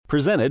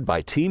Presented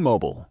by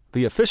T-Mobile,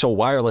 the official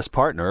wireless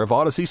partner of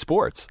Odyssey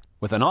Sports.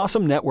 With an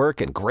awesome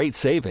network and great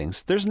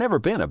savings, there's never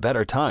been a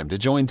better time to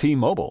join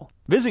T-Mobile.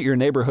 Visit your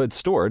neighborhood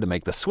store to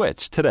make the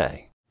switch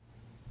today.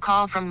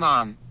 Call from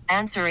mom.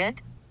 Answer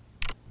it.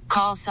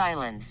 Call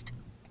silenced.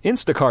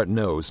 Instacart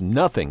knows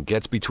nothing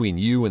gets between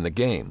you and the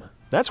game.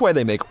 That's why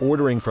they make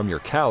ordering from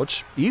your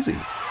couch easy.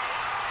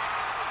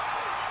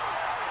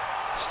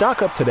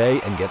 Stock up today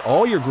and get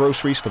all your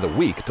groceries for the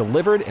week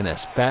delivered in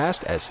as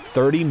fast as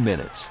 30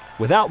 minutes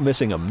without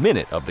missing a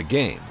minute of the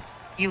game.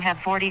 You have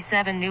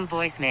 47 new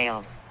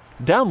voicemails.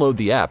 Download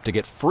the app to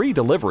get free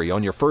delivery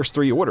on your first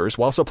 3 orders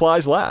while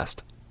supplies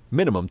last.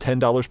 Minimum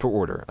 $10 per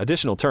order.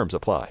 Additional terms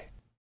apply.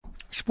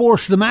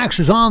 Sports to the Max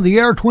is on the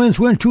air. Twins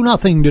win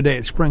 2-0 today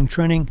at spring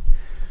training.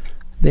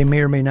 They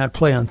may or may not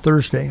play on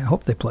Thursday. I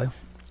hope they play.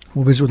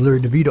 We'll visit with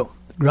Larry DeVito,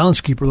 the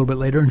groundskeeper, a little bit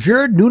later. And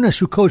Jared Nunes,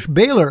 who coached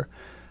Baylor,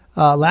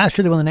 last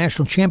year they won the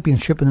national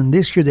championship, and then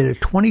this year they had a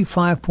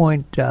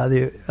 25-point.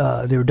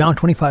 They were down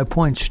 25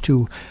 points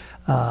to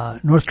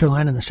North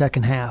Carolina in the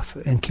second half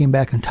and came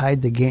back and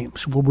tied the game.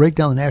 So we'll break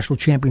down the national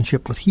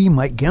championship with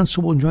Mike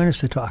Gensel will join us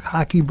to talk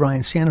hockey,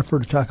 Brian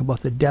Sanford to talk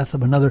about the death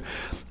of another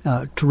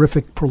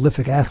terrific,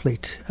 prolific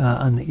athlete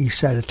on the east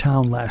side of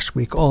town last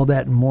week. All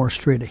that and more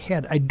straight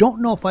ahead. I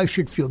don't know if I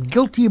should feel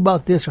guilty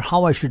about this or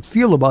how I should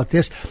feel about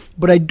this,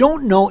 but I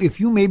don't know if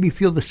you maybe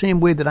feel the same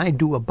way that I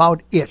do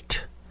about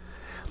it.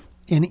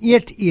 And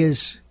it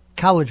is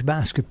college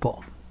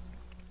basketball.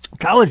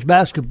 College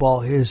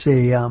basketball is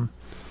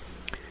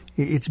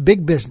it's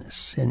big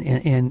business,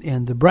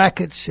 and the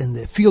brackets and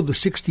the field of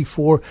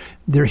 64,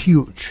 they're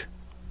huge.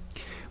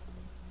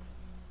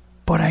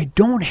 But I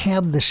don't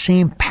have the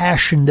same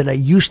passion that I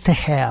used to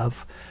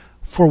have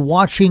for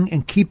watching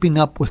and keeping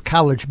up with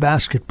college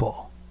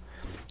basketball.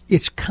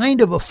 It's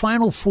kind of a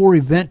Final Four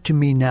event to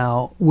me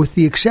now, with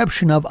the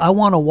exception of I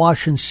want to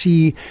watch and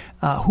see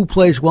who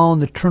plays well in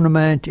the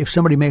tournament if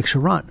somebody makes a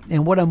run.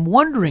 And what I'm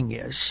wondering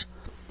is,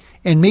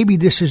 and maybe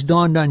this has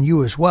dawned on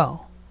you as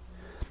well,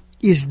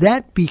 is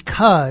that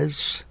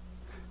because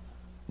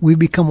we've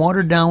become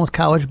watered down with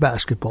college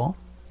basketball?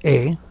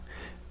 A,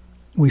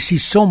 we see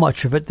so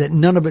much of it that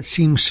none of it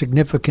seems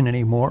significant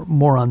anymore.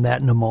 More on that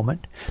in a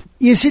moment.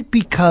 Is it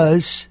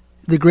because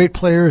the great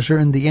players are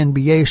in the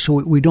NBA, so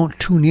we don't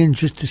tune in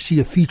just to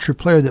see a feature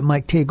player that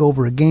might take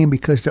over a game,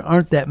 because there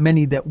aren't that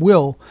many that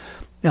will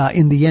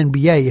in the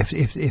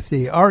NBA? If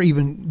they are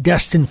even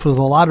destined for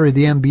the lottery of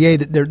the NBA,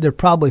 that they're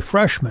probably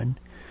freshmen.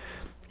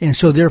 And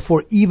so,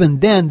 therefore, even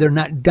then, they're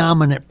not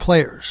dominant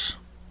players.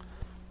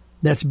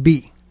 That's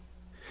B.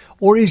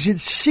 Or is it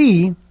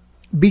C,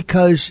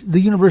 because the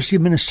University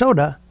of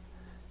Minnesota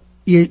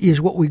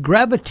is what we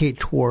gravitate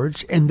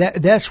towards, and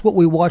that's what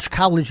we watch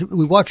college.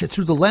 We watch it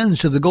through the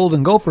lens of the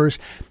Golden Gophers,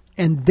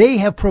 and they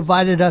have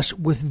provided us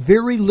with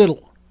very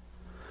little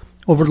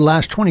over the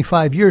last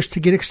 25 years to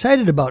get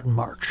excited about in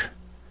March.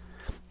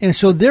 And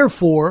so,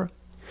 therefore,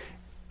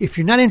 if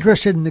you're not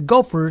interested in the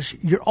Gophers,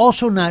 you're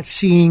also not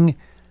seeing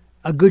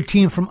a good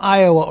team from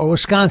Iowa or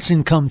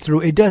Wisconsin come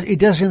through. It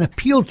doesn't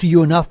appeal to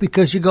you enough,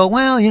 because you go,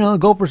 well, the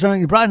Gophers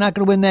you're probably not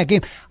going to win that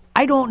game.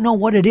 I don't know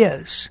what it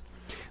is,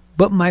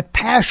 but my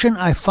passion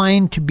I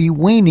find to be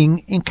waning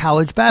in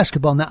college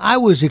basketball. Now, I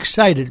was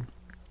excited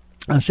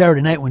on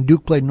Saturday night when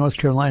Duke played North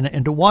Carolina,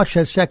 and to watch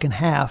that second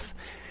half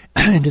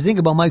and to think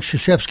about Mike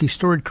Krzyzewski's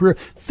storied career,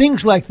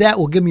 things like that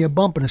will give me a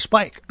bump and a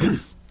spike.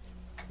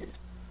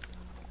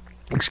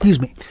 Excuse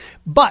me.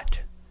 But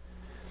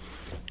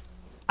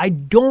I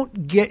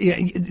don't get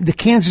the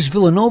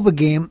Kansas-Villanova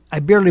game. I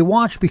barely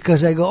watch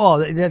because I go,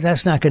 oh,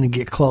 that's not going to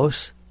get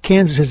close.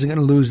 Kansas isn't going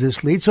to lose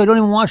this lead, so I don't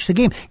even watch the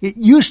game. It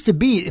used to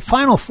be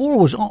Final Four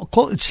was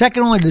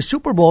second only to the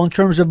Super Bowl in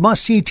terms of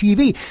must-see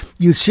TV.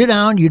 You'd sit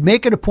down, you'd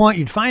make it a point,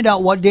 you'd find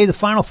out what day the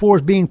Final Four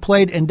is being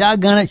played, and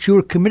doggone it, you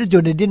were committed to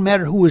it. It didn't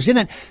matter who was in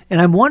it. And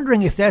I'm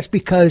wondering if that's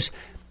because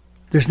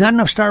there's not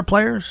enough star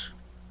players.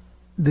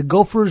 The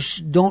Gophers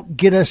don't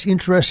get us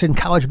interested in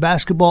college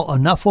basketball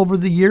enough over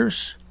the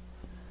years.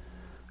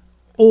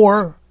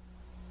 Or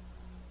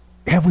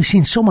have we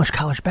seen so much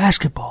college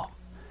basketball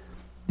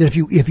that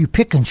if you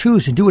pick and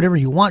choose and do whatever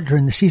you want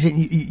during the season,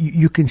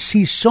 you can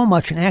see so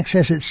much and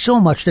access it so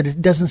much that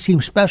it doesn't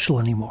seem special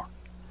anymore?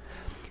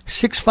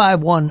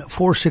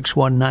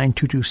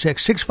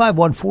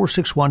 651-461-9226.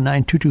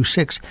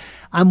 651-461-9226.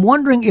 I'm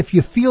wondering if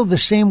you feel the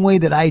same way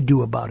that I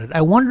do about it.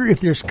 I wonder if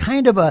there's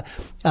kind of a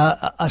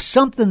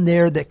something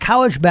there that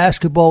college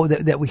basketball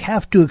that we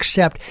have to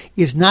accept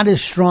is not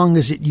as strong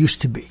as it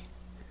used to be.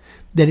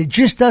 That it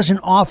just doesn't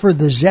offer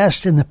the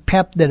zest and the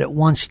pep that it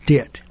once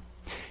did.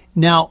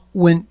 Now,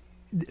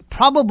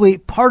 probably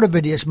part of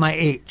it is my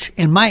age,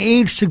 and my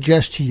age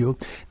suggests to you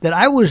that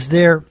I was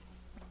there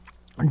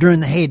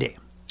during the heyday.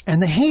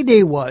 And the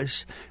heyday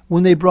was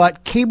when they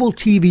brought cable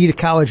TV to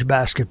college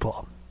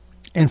basketball.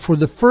 And for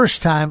the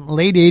first time,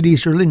 late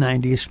 80s, early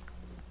 90s,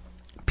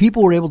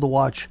 people were able to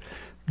watch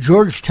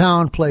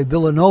Georgetown play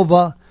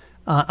Villanova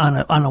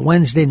on a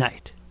Wednesday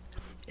night.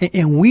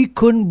 And we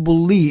couldn't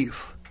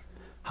believe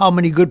how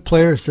many good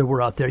players there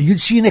were out there. You'd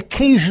see an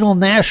occasional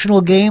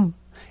national game,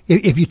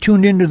 if you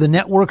tuned into the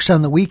networks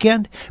on the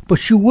weekend,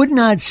 but you would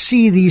not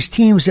see these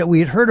teams that we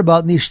had heard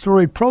about in these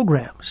storied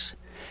programs.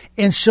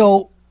 And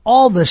so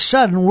all of a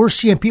sudden, we're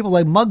seeing people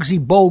like Muggsy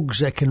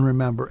Bogues, I can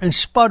remember, and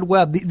Spud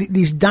Webb,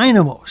 these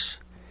dynamos.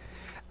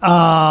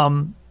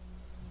 And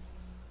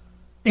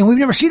we've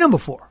never seen them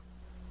before.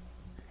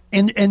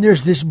 And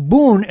there's this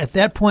boon at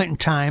that point in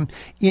time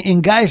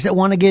in guys that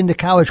want to get into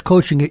college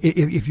coaching.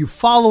 If you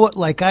follow it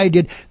like I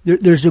did,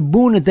 there's a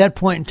boon at that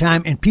point in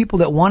time in people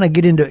that want to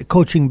get into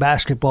coaching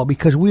basketball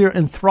because we are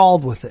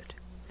enthralled with it.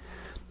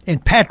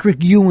 And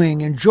Patrick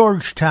Ewing and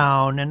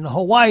Georgetown and the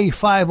Hawaii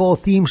Five-0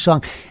 theme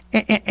song.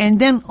 And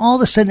then all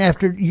of a sudden,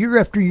 after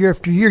year,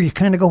 you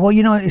kind of go, well,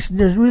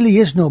 there really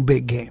is no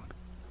big game.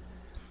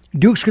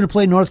 Duke's going to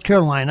play North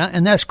Carolina,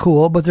 and that's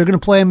cool, but they're going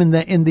to play them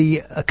in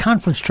the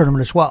conference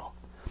tournament as well.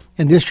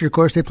 And this year, of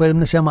course, they played them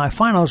in the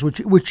semifinals,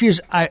 which is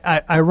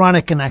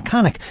ironic and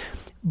iconic.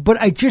 But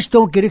I just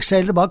don't get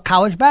excited about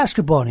college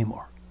basketball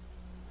anymore.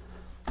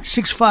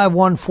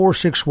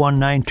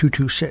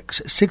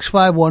 651-461-9226.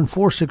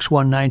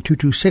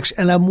 651-461-9226.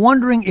 And I'm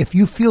wondering if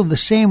you feel the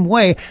same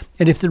way,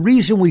 and if the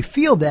reason we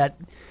feel that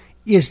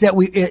is that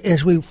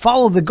as we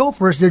follow the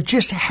Gophers, there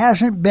just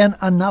hasn't been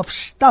enough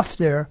stuff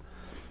there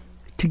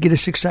to get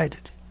us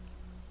excited.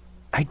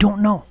 I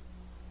don't know,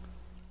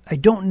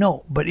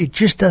 but it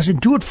just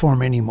doesn't do it for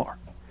me anymore.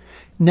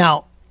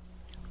 Now,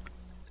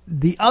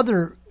 the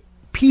other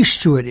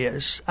piece to it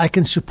is I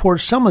can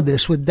support some of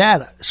this with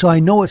data. So I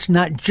know it's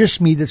not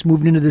just me that's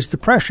moving into this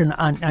depression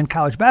on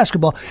college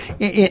basketball.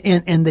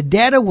 And the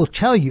data will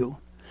tell you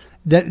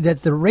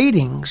that the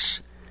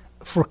ratings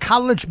for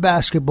college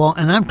basketball,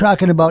 and I'm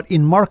talking about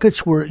in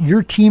markets where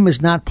your team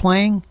is not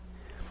playing,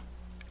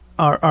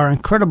 are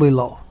incredibly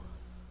low.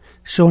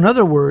 So in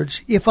other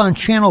words, if on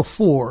Channel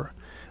 4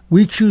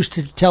 we choose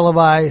to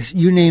televise,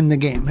 you name the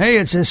game. Hey,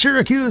 it's a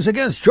Syracuse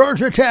against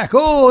Georgia Tech.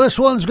 Oh, this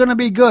one's going to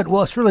be good.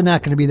 Well, it's really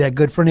not going to be that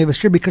good for any of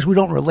us here because we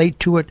don't relate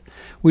to it.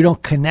 We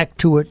don't connect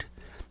to it.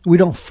 We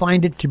don't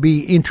find it to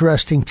be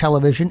interesting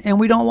television, and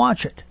we don't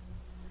watch it.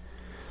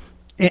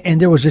 And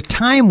there was a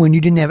time when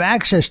you didn't have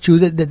access to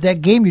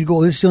that game. You'd go,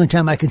 well, this is the only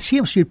time I can see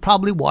them, so you'd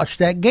probably watch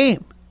that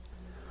game.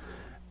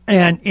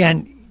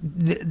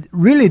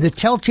 Really the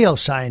telltale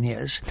sign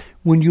is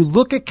when you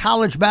look at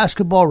college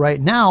basketball right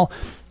now,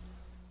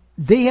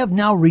 they have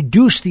now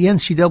reduced the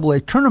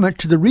NCAA tournament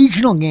to the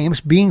regional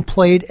games being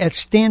played at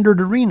standard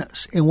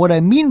arenas. And what I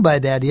mean by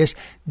that is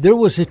there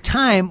was a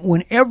time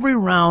when every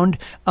round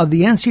of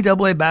the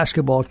NCAA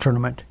basketball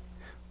tournament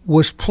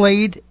was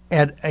played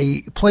at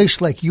a place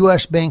like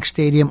U.S. Bank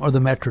Stadium or the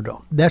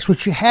Metrodome. That's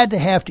what you had to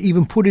have to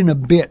even put in a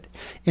bid.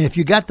 And if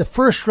you got the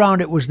first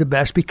round, it was the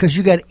best because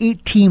you got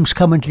 8 teams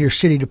coming to your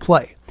city to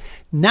play.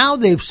 Now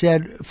they've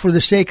said, for the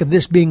sake of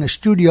this being a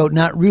studio,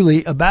 not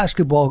really a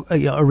basketball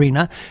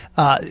arena,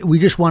 we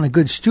just want a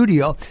good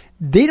studio.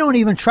 They don't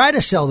even try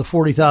to sell the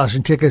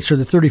 40,000 tickets or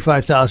the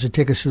 35,000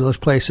 tickets to those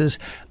places.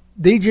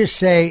 They just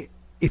say,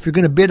 if you're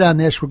going to bid on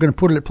this, we're going to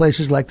put it at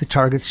places like the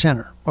Target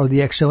Center or the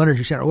Xcel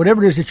Energy Center, or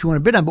whatever it is that you want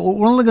to bid on. But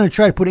we're only going to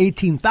try to put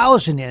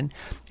 18,000 in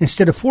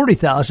instead of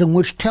 40,000,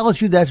 which tells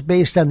you that's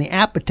based on the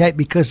appetite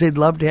because they'd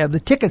love to have the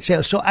ticket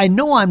sales. So I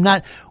know I'm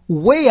not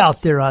way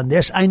out there on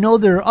this. I know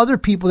there are other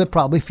people that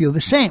probably feel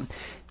the same.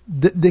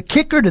 The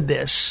kicker to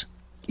this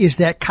is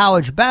that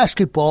college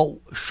basketball,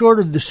 short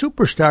of the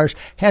superstars,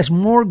 has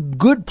more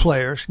good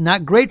players,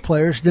 not great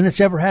players, than it's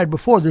ever had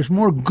before. There's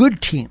more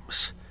good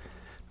teams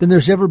than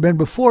there's ever been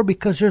before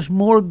because there's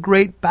more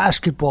great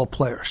basketball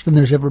players than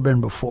there's ever been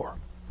before.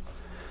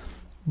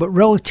 But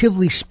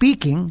relatively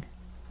speaking,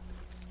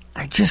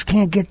 I just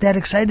can't get that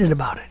excited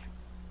about it.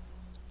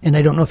 And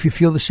I don't know if you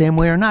feel the same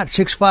way or not.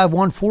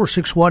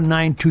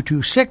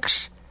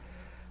 651-461-9226.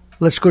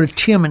 Let's go to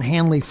Tim in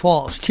Hanley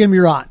Falls. Tim,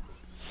 you're on.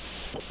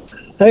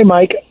 Hey,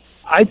 Mike.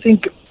 I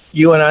think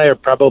you and I are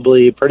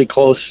probably pretty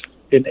close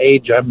in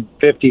age. I'm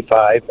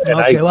 55.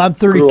 And okay, I'm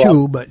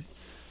 32, but...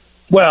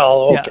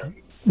 Well, okay. Yeah.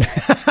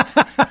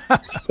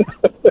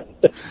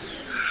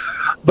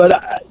 But,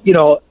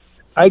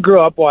 I grew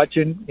up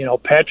watching,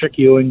 Patrick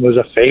Ewing was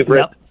a favorite.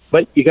 Yep.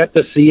 But you got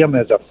to see him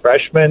as a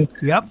freshman,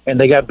 yep. And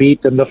they got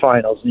beat in the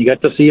finals. And you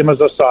got to see him as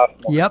a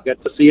sophomore. Yep. You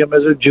got to see him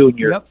as a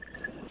junior. Yep.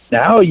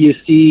 Now you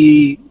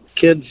see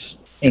kids,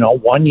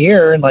 1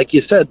 year, and like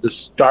you said, the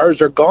stars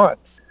are gone.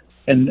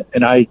 And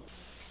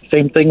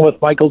same thing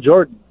with Michael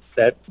Jordan.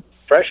 That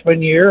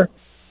freshman year,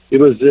 it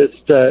was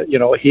just,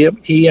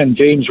 he and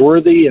James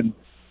Worthy and,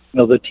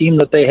 the team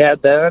that they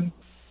had then.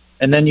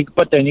 And then you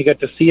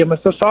get to see him as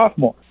a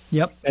sophomore.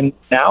 Yep. And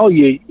now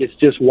it's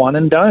just one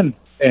and done.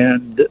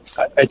 And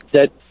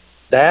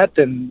that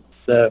and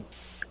the,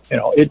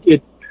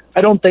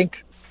 I don't think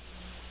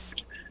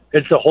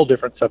it's a whole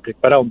different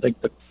subject, but I don't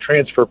think the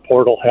transfer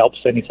portal helps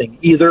anything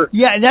either.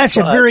 Yeah, that's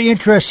a very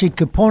interesting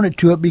component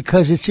to it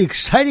because it's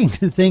exciting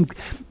to think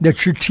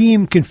that your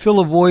team can fill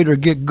a void or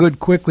get good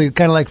quickly,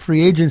 kind of like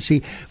free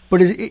agency.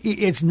 But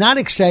it's not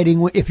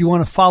exciting if you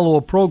want to follow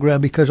a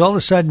program because all of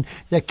a sudden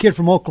that kid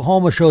from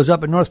Oklahoma shows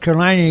up in North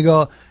Carolina and you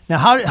go,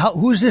 now,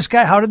 who's this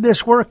guy? How did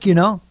this work,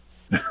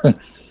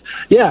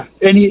 Yeah,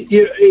 and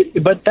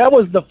but that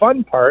was the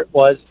fun part,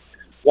 was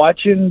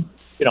watching,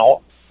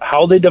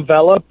 how they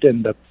developed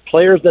and the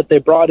players that they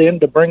brought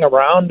in to bring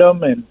around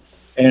them, and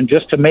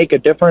just to make a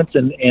difference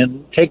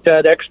and take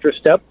that extra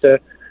step to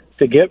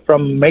get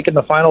from making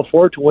the Final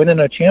Four to winning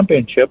a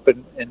championship.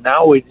 And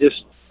now we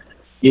just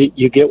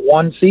you get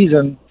one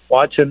season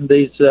watching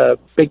these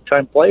big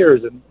time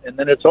players, and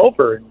then it's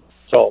over. And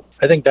so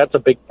I think that's a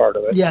big part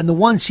of it. Yeah, and the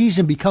one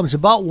season becomes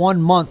about 1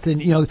 month,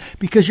 and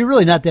because you're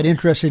really not that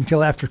interested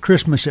until after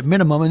Christmas at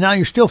minimum, and now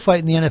you're still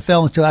fighting the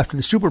NFL until after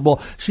the Super Bowl,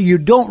 so you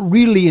don't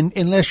really,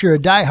 unless you're a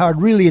diehard,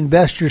 really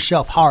invest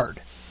yourself hard.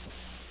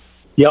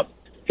 Yep,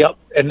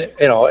 and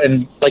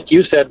and like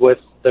you said with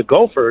the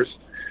Gophers,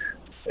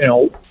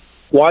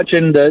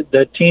 watching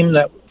the team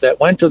that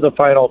went to the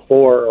Final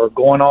Four, or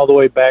going all the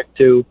way back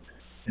to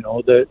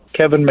the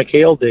Kevin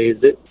McHale days,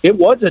 it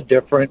was a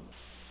different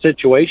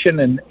situation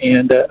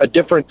and a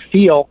different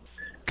feel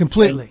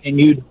completely. And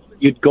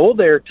you'd go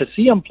there to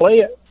see them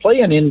play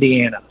in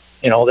Indiana,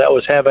 that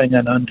was having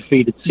an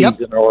undefeated season.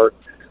 Yep. Or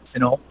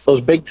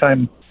those big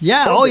time.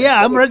 Yeah, oh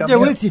yeah, I'm right there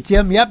with you,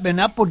 Tim. Yep, and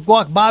up would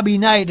walk Bobby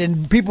Knight,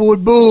 and people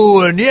would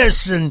boo and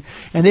yes, and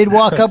they'd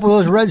walk up with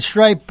those red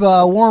stripe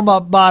warm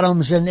up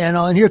bottoms, and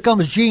here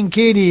comes Gene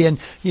Keady and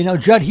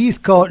Judd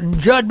Heathcote, and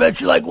Judd, bet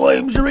you like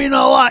Williams Arena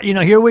a lot.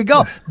 Here we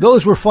go.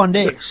 Those were fun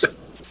days.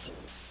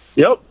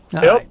 Yep. All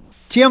yep. Right.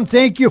 Tim,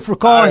 thank you for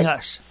calling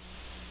us.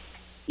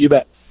 You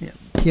bet. Yeah,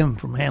 Tim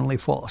from Hanley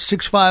Falls,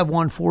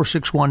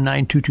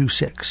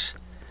 651-461-9226.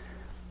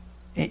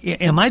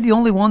 Am I the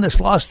only one that's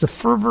lost the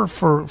fervor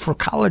for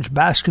college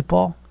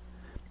basketball?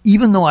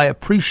 Even though I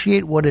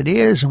appreciate what it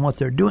is and what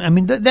they're doing. I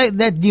mean,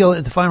 that deal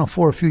at the Final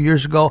Four a few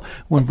years ago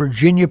when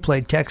Virginia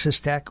played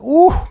Texas Tech,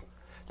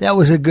 that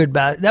was a good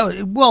that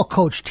was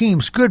well-coached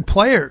teams, good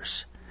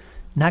players.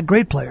 Not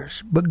great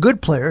players, but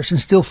good players and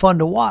still fun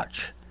to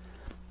watch.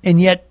 And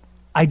yet,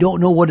 I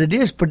don't know what it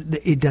is, but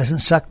it doesn't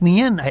suck me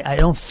in. I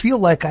don't feel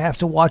like I have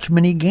to watch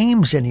many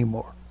games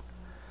anymore.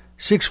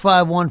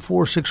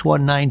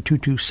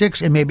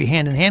 651-461-9226, and maybe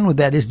hand in hand with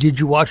that is, did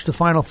you watch the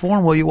Final Four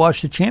and will you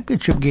watch the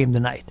championship game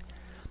tonight?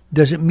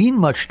 Does it mean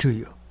much to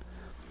you?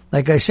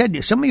 Like I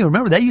said, some of you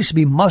remember that used to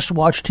be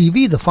must-watch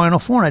TV, the Final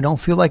Four, and I don't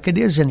feel like it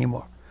is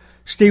anymore.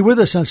 Stay with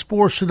us on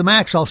Sports to the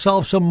Max. I'll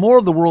solve some more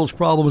of the world's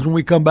problems when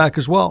we come back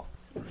as well.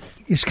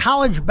 Is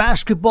college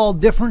basketball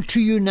different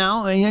to you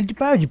now? I mean, it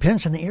probably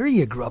depends on the area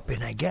you grew up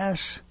in, I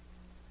guess.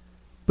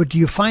 But do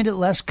you find it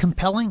less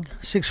compelling?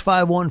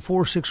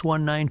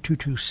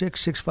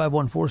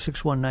 651-461-9226,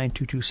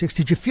 651-461-9226.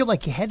 Did you feel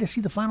like you had to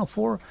see the Final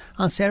Four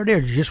on Saturday,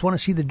 or did you just want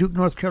to see the Duke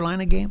North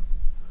Carolina game?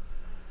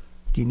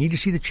 Do you need to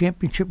see the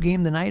championship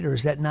game tonight, or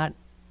is that not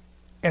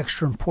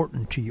extra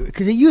important to you?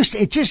 Because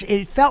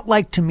it felt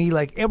like to me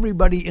like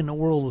everybody in the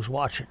world was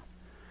watching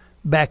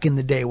back in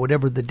the day,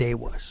 whatever the day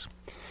was.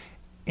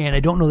 And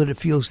I don't know that it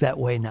feels that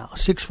way now.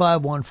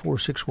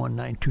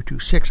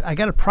 651-461-9226. I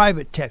got a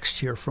private text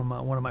here from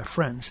one of my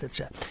friends that's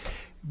a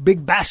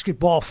big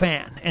basketball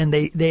fan. And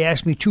they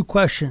asked me two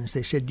questions.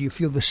 They said, do you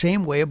feel the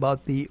same way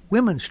about the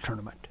women's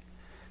tournament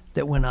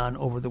that went on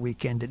over the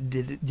weekend?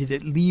 Did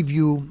it leave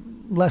you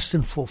less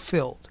than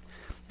fulfilled?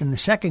 And the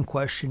second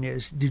question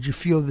is, did you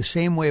feel the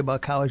same way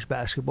about college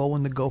basketball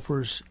when the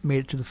Gophers made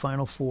it to the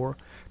Final Four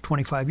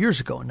 25 years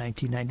ago in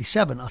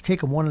 1997? I'll take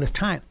them one at a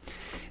time.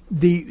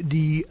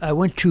 I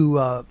went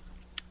to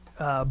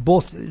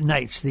both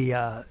nights,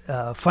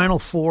 the Final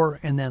Four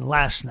and then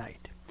last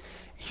night.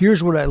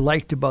 Here's what I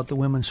liked about the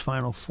women's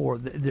Final Four.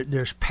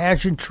 There's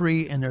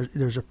pageantry and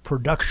there's a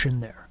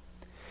production there.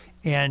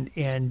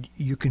 And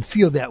you can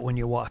feel that when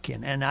you walk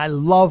in. And I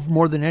love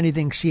more than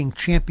anything seeing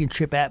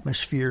championship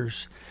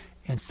atmospheres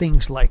and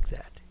things like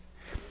that.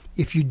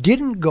 If you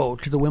didn't go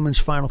to the women's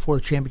Final Four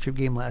championship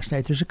game last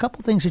night, there's a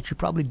couple things that you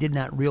probably did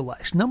not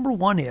realize. Number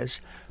one is,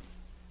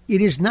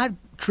 it is not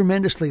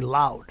tremendously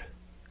loud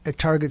at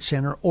Target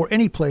Center or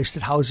any place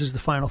that houses the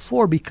Final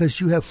Four, because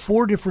you have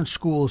four different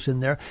schools in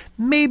there.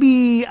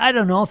 Maybe,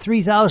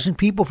 3,000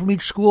 people from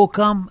each school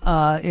come,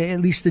 at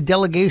least the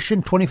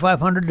delegation,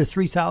 2,500 to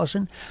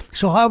 3,000.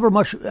 So however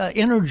much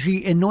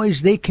energy and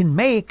noise they can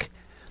make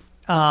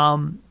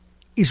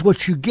is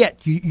what you get.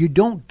 You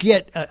don't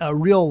get a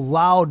real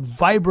loud,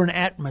 vibrant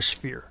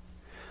atmosphere.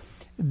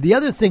 The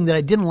other thing that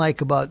I didn't like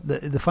about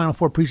the Final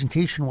Four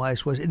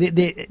presentation-wise was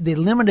they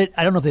limited,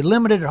 I don't know if they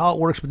limited or how it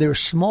works, but they were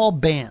small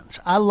bands.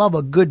 I love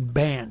a good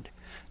band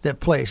that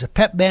plays, a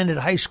pep band at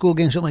a high school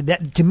game, something like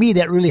that. To me,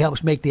 that really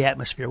helps make the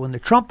atmosphere. When the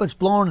trumpet's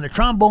blowing and the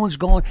trombone's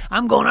going,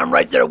 I'm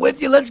right there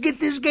with you. Let's get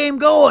this game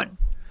going.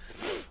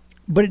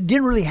 But it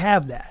didn't really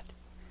have that.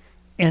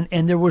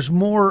 And there was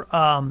more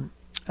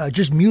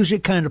just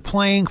music kind of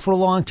playing for a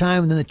long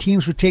time, and then the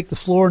teams would take the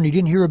floor, and you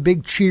didn't hear a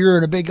big cheer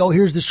and a big,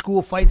 here's the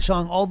school fight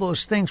song. All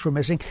those things were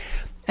missing.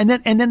 And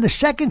then the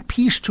second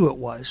piece to it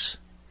was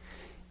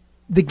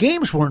the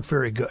games weren't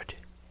very good.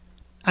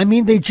 I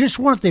mean, they just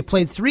weren't. They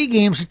played 3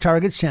 games at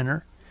Target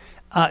Center.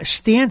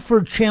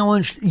 Stanford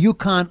challenged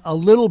UConn a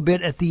little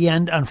bit at the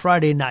end on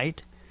Friday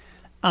night.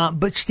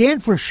 But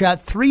Stanford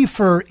shot 3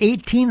 for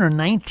 18 or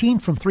 19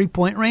 from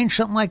three-point range,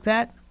 something like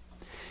that.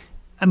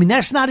 I mean,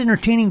 that's not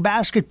entertaining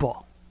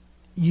basketball.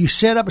 You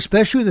set up,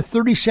 especially with a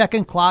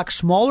 30-second clock,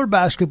 smaller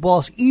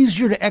basketballs,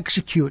 easier to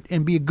execute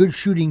and be a good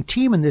shooting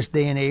team in this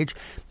day and age,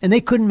 and they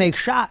couldn't make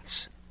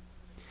shots.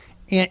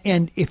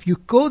 And if you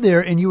go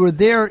there and you were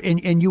there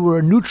and you were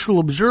a neutral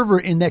observer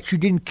in that you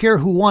didn't care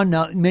who won,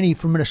 now many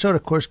from Minnesota,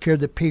 of course, cared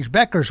that Paige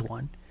Beckers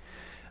won,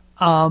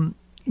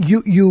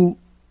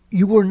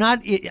 you were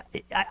not.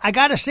 I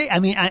gotta say, I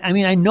mean,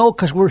 I know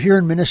because we're here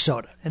in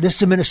Minnesota, and this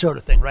is a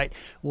Minnesota thing, right?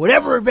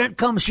 Whatever event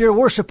comes here,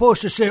 we're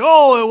supposed to say,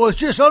 "Oh, it was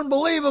just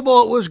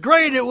unbelievable! It was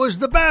great! It was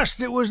the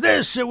best! It was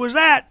this! It was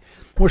that!"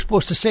 We're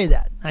supposed to say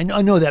that. I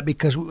know that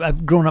because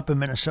I've grown up in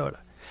Minnesota.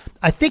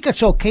 I think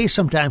it's okay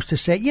sometimes to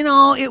say,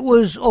 it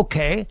was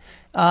okay.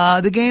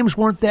 The games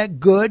weren't that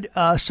good.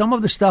 Some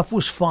of the stuff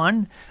was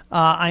fun.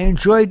 I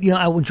enjoyed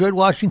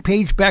watching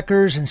Paige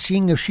Beckers and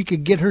seeing if she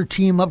could get her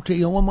team up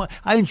to, one more.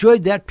 I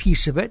enjoyed that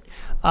piece of it.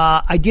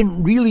 I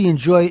didn't really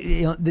enjoy,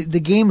 the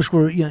games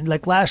were,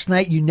 like last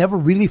night, you never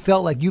really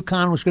felt like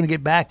UConn was going to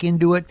get back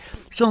into it.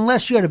 So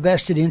unless you had a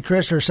vested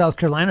interest or a South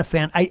Carolina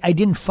fan, I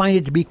didn't find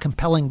it to be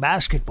compelling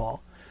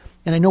basketball.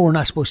 And I know we're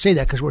not supposed to say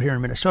that because we're here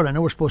in Minnesota. I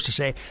know we're supposed to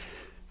say,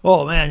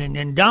 oh, man,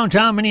 and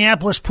downtown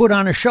Minneapolis put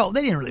on a show.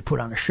 They didn't really put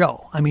on a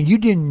show. I mean, you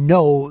didn't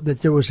know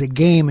that there was a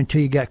game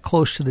until you got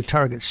close to the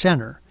Target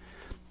Center.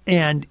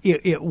 And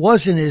it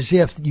wasn't as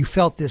if you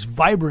felt this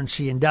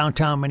vibrancy in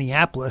downtown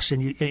Minneapolis.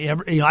 And,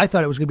 I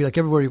thought it was going to be like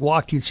everywhere you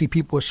walked, you'd see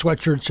people with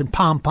sweatshirts and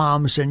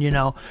pom-poms and,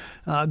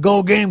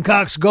 go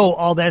Gamecocks, go,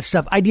 all that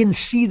stuff. I didn't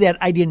see that.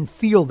 I didn't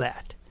feel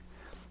that.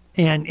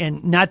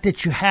 And not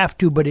that you have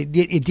to, but it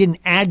didn't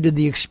add to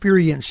the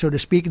experience, so to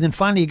speak. And then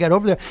finally you got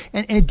over there.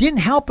 And it didn't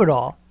help at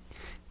all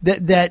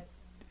that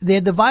they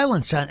had the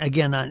violence on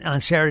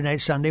Saturday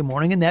night, Sunday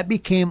morning, and that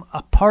became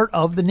a part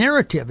of the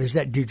narrative. Is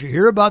that, did you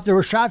hear about there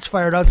were shots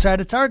fired outside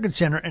a Target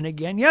Center? And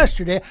again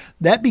yesterday,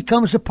 that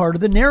becomes a part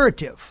of the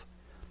narrative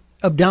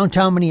of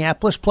downtown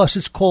Minneapolis. Plus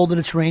it's cold and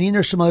it's raining. And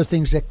there's some other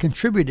things that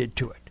contributed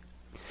to it.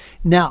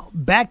 Now,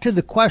 back to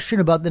the question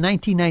about the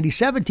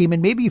 1997 team,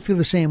 and maybe you feel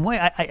the same way.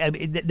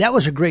 That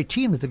was a great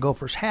team that the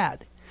Gophers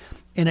had.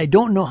 And I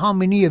don't know how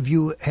many of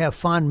you have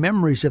fond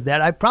memories of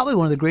that. Probably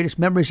one of the greatest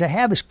memories I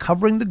have is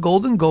covering the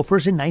Golden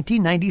Gophers in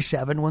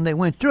 1997 when they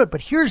went through it.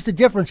 But here's the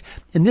difference,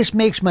 and this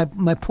makes my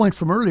point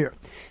from earlier.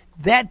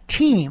 That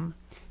team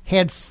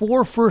had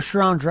 4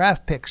 first-round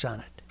draft picks on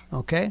it,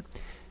 okay?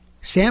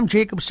 Sam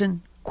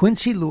Jacobson,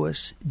 Quincy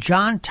Lewis,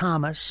 John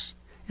Thomas,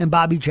 and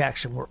Bobby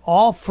Jackson were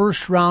all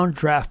first-round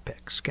draft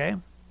picks, okay?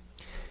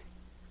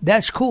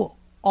 That's cool.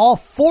 All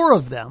 4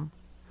 of them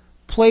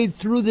played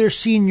through their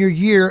senior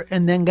year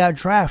and then got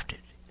drafted.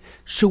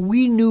 So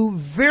we knew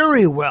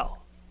very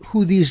well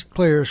who these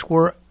players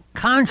were,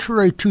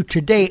 contrary to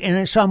today.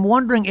 And so I'm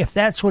wondering if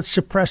that's what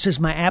suppresses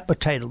my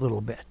appetite a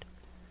little bit.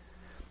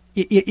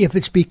 If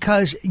it's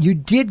because you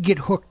did get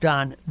hooked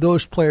on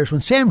those players. When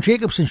Sam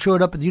Jacobson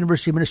showed up at the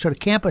University of Minnesota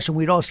campus and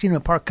we'd all seen him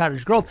at Park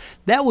Cottage Grove,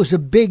 that was a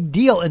big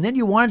deal. And then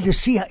you wanted to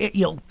see,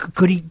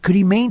 could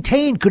he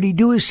maintain? Could he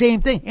do his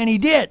same thing? And he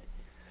did.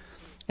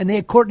 And they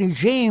had Courtney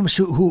James,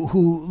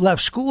 who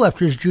left school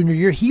after his junior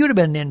year. He would have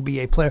been an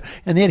NBA player.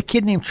 And they had a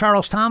kid named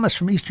Charles Thomas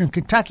from Eastern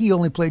Kentucky. He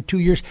only played 2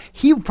 years.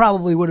 He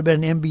probably would have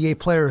been an NBA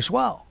player as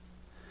well.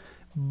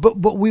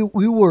 But we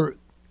were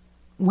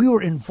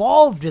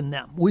involved in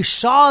them. We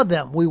saw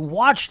them. We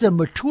watched them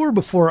mature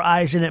before our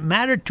eyes, and it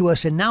mattered to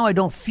us. And now I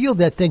don't feel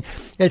that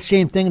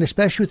same thing, and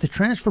especially with the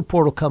transfer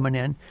portal coming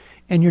in,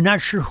 and you're not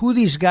sure who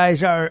these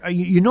guys are.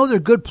 You know they're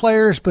good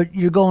players, but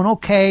you're going,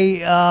 okay,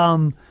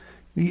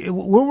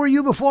 where were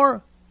you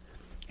before?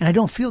 And I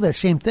don't feel that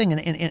same thing.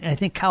 And I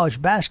think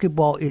college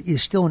basketball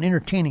is still an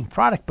entertaining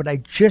product, but I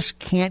just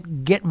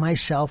can't get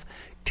myself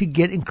to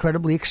get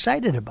incredibly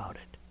excited about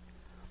it.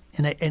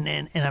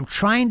 And I'm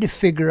trying to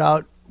figure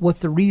out what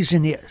the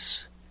reason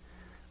is.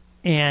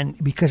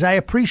 And because I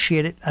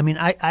appreciate it, I mean,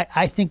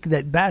 I think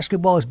that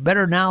basketball is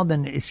better now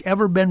than it's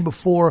ever been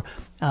before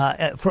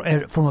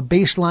from a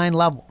baseline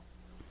level.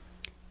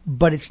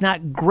 But it's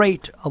not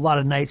great a lot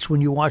of nights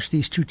when you watch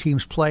these two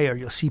teams play, or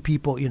you'll see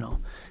people,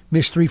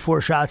 miss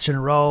 3-4 shots in a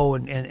row,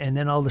 and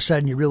then all of a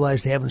sudden you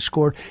realize they haven't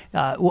scored.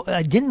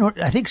 I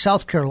think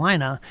South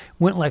Carolina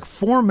went like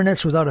 4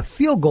 minutes without a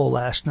field goal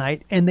last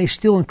night, and they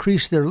still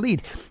increased their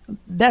lead.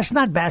 That's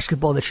not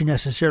basketball that you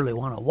necessarily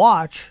want to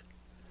watch.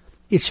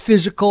 It's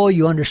physical.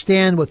 You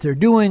understand what they're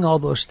doing, all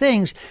those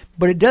things,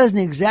 but it doesn't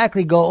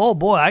exactly go, oh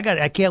boy,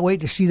 I can't wait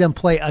to see them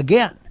play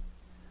again.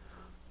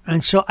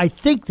 And so I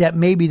think that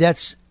maybe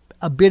that's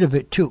a bit of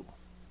it too.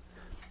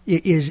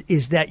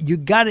 Is that you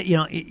got it?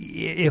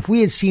 If we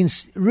had seen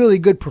really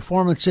good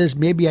performances,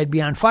 maybe I'd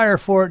be on fire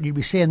for it. You'd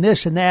be saying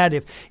this and that.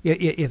 If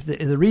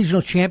the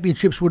regional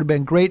championships would have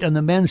been great on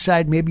the men's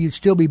side, maybe you'd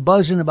still be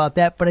buzzing about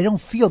that. But I don't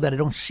feel that. I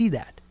don't see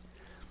that.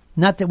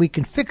 Not that we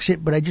can fix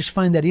it, but I just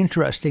find that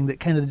interesting, that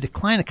kind of the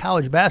decline of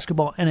college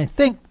basketball. And I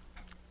think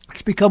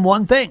it's become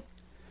one thing: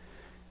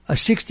 a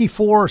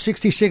 64 or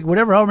 66,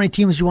 whatever, however many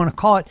teams you want to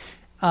call it.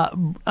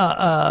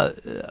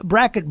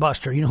 Bracket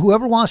buster.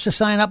 Whoever wants to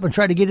sign up and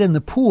try to get in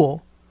the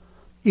pool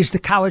is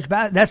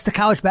that's the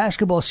college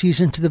basketball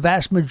season to the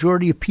vast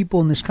majority of people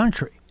in this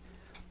country.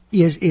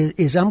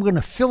 Is I'm going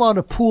to fill out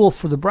a pool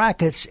for the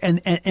brackets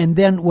and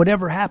then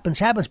whatever happens.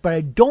 But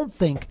I don't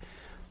think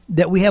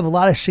that we have a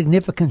lot of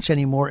significance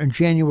anymore in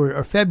January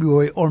or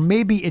February, or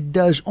maybe it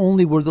does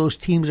only where those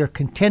teams are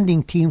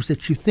contending teams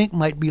that you think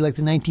might be like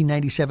the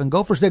 1997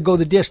 Gophers that go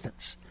the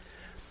distance.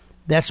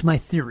 That's my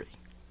theory.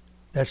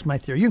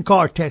 You can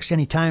call or text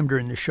anytime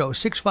during the show,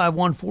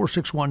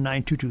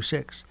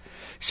 651-461-9226.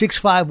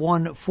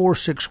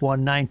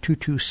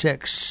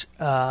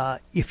 651-461-9226.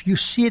 If you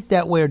see it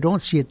that way or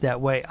don't see it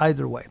that way,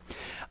 either way.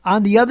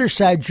 On the other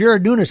side,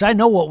 Jared Nunes, I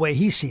know what way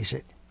he sees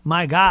it.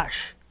 My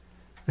gosh.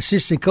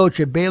 Assistant coach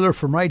at Baylor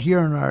from right here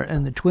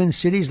in the Twin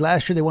Cities.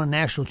 Last year they won a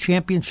national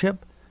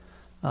championship.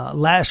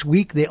 Last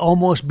week they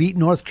almost beat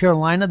North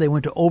Carolina. They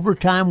went to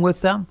overtime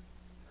with them.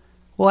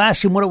 Well,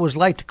 ask him what it was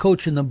like to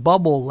coach in the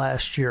bubble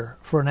last year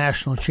for a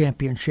national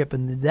championship,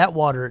 and did that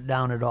water it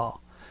down at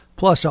all?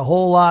 Plus a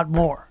whole lot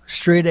more.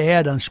 Straight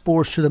ahead on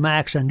Sports to the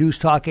Max on News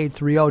Talk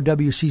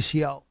 830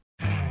 WCCO.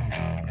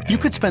 You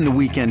could spend the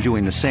weekend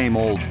doing the same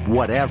old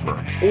whatever,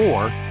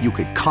 or you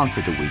could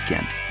conquer the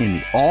weekend in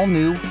the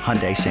all-new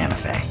Hyundai Santa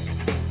Fe.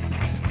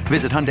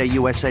 Visit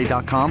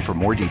HyundaiUSA.com for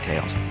more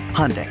details.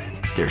 Hyundai,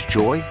 there's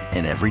joy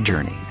in every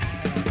journey.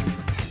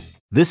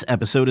 This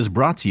episode is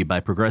brought to you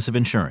by Progressive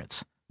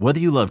Insurance. Whether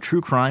you love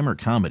true crime or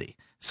comedy,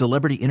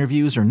 celebrity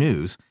interviews or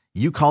news,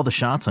 you call the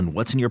shots on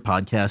what's in your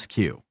podcast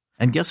queue.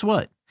 And guess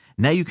what?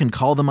 Now you can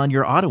call them on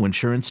your auto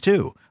insurance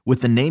too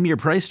with the Name Your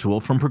Price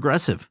tool from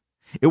Progressive.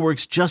 It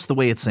works just the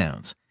way it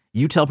sounds.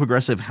 You tell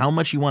Progressive how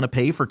much you want to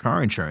pay for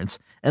car insurance,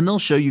 and they'll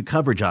show you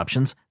coverage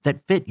options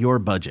that fit your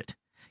budget.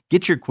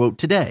 Get your quote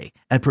today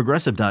at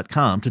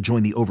Progressive.com to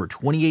join the over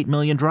 28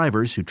 million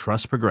drivers who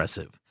trust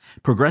Progressive.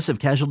 Progressive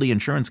Casualty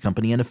Insurance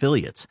Company and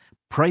Affiliates.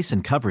 Price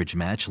and coverage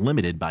match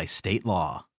limited by state law.